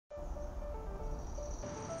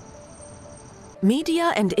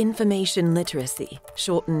Media and information literacy,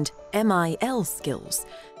 shortened MIL skills,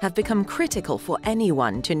 have become critical for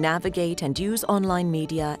anyone to navigate and use online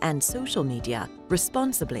media and social media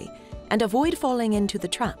responsibly and avoid falling into the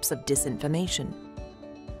traps of disinformation.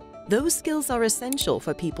 Those skills are essential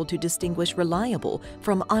for people to distinguish reliable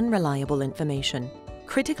from unreliable information,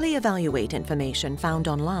 critically evaluate information found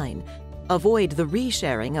online, avoid the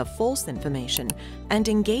resharing of false information, and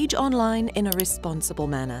engage online in a responsible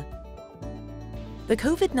manner. The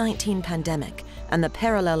COVID-19 pandemic and the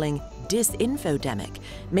paralleling disinfodemic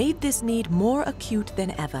made this need more acute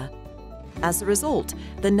than ever. As a result,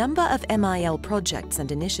 the number of MIL projects and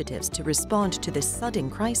initiatives to respond to this sudden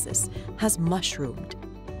crisis has mushroomed.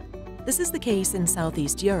 This is the case in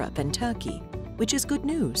Southeast Europe and Turkey, which is good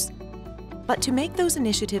news. But to make those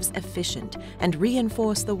initiatives efficient and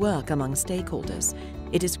reinforce the work among stakeholders,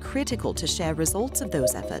 it is critical to share results of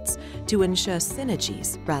those efforts to ensure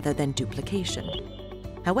synergies rather than duplication.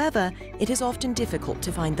 However, it is often difficult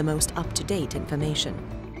to find the most up-to-date information.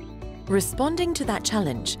 Responding to that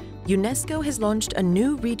challenge, UNESCO has launched a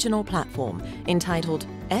new regional platform entitled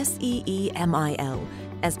SEEMIL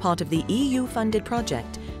as part of the EU-funded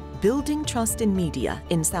project Building Trust in Media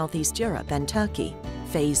in Southeast Europe and Turkey,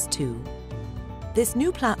 Phase 2. This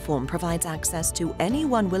new platform provides access to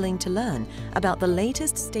anyone willing to learn about the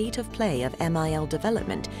latest state of play of MIL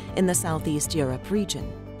development in the Southeast Europe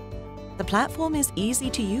region. The platform is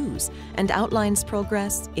easy to use and outlines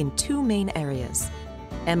progress in two main areas: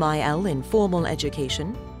 MIL in formal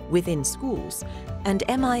education, within schools, and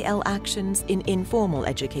MIL actions in informal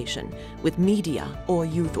education, with media or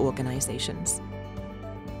youth organizations.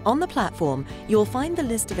 On the platform, you'll find the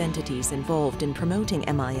list of entities involved in promoting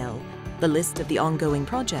MIL, the list of the ongoing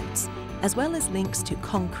projects, as well as links to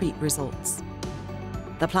concrete results.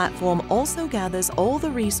 The platform also gathers all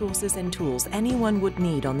the resources and tools anyone would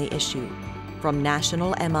need on the issue, from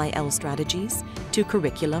national MIL strategies to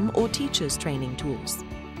curriculum or teachers' training tools.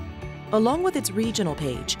 Along with its regional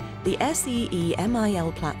page, the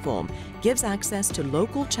SEEMIL platform gives access to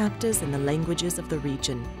local chapters in the languages of the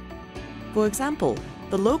region. For example,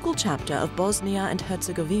 the local chapter of Bosnia and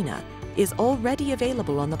Herzegovina is already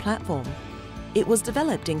available on the platform. It was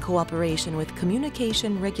developed in cooperation with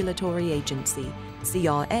Communication Regulatory Agency,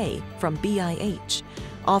 CRA, from BIH,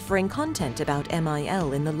 offering content about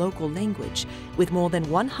MIL in the local language with more than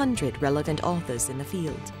 100 relevant authors in the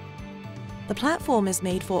field. The platform is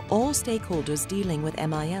made for all stakeholders dealing with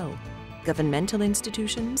MIL: governmental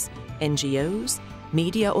institutions, NGOs,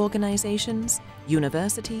 media organizations,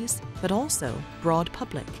 universities, but also broad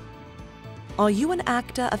public. Are you an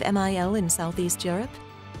actor of MIL in Southeast Europe?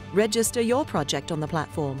 Register your project on the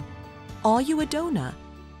platform. Are you a donor?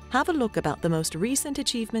 Have a look about the most recent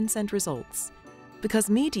achievements and results. Because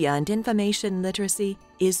media and information literacy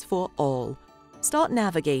is for all. Start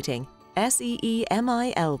navigating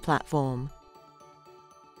SEEMIL platform.